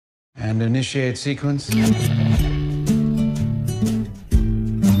And initiate sequence. Gina,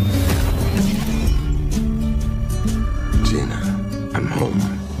 I'm home.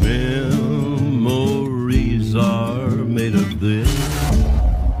 Memories are made of this.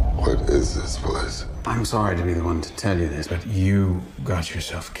 What is this place? I'm sorry to be the one to tell you this, but you got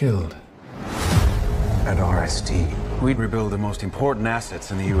yourself killed. At RST, we rebuild the most important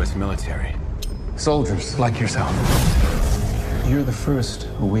assets in the U.S. military. Soldiers like yourself. You're the first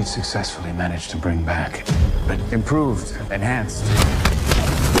who we've successfully managed to bring back, but improved, enhanced.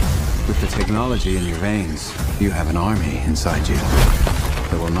 With the technology in your veins, you have an army inside you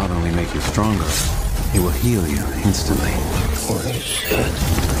that will not only make you stronger, it will heal you instantly. Holy shit.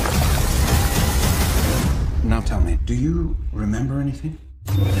 Now tell me, do you remember anything?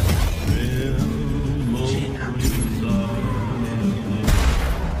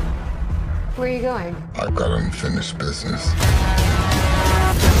 Where are you going? I've got unfinished business.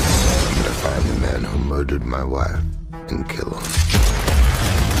 I'm gonna find the man who murdered my wife and kill him.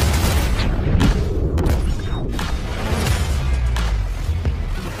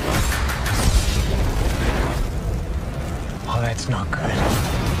 Oh, that's not good.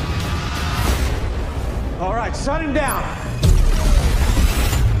 All right, shut him down.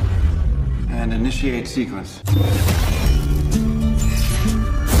 And initiate sequence.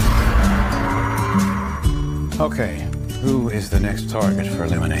 Okay, who is the next target for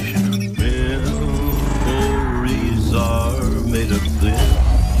elimination? Memories are made of this.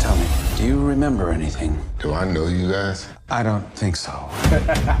 Tell me, do you remember anything? Do I know you guys? I don't think so.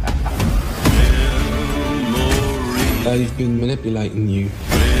 They've been manipulating you.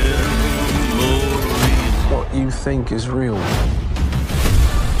 What you think is real.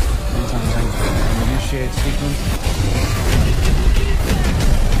 Initiate sequence.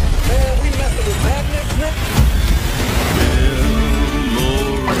 Man, we messing with magnets, man.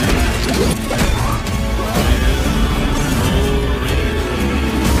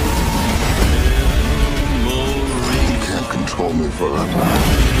 You can't control me forever.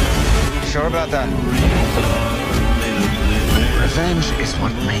 Sure about that? Revenge is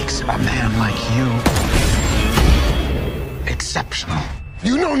what makes a man like you exceptional.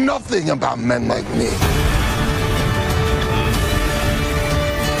 You know nothing about men like me.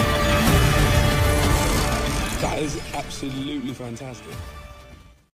 That is absolutely fantastic.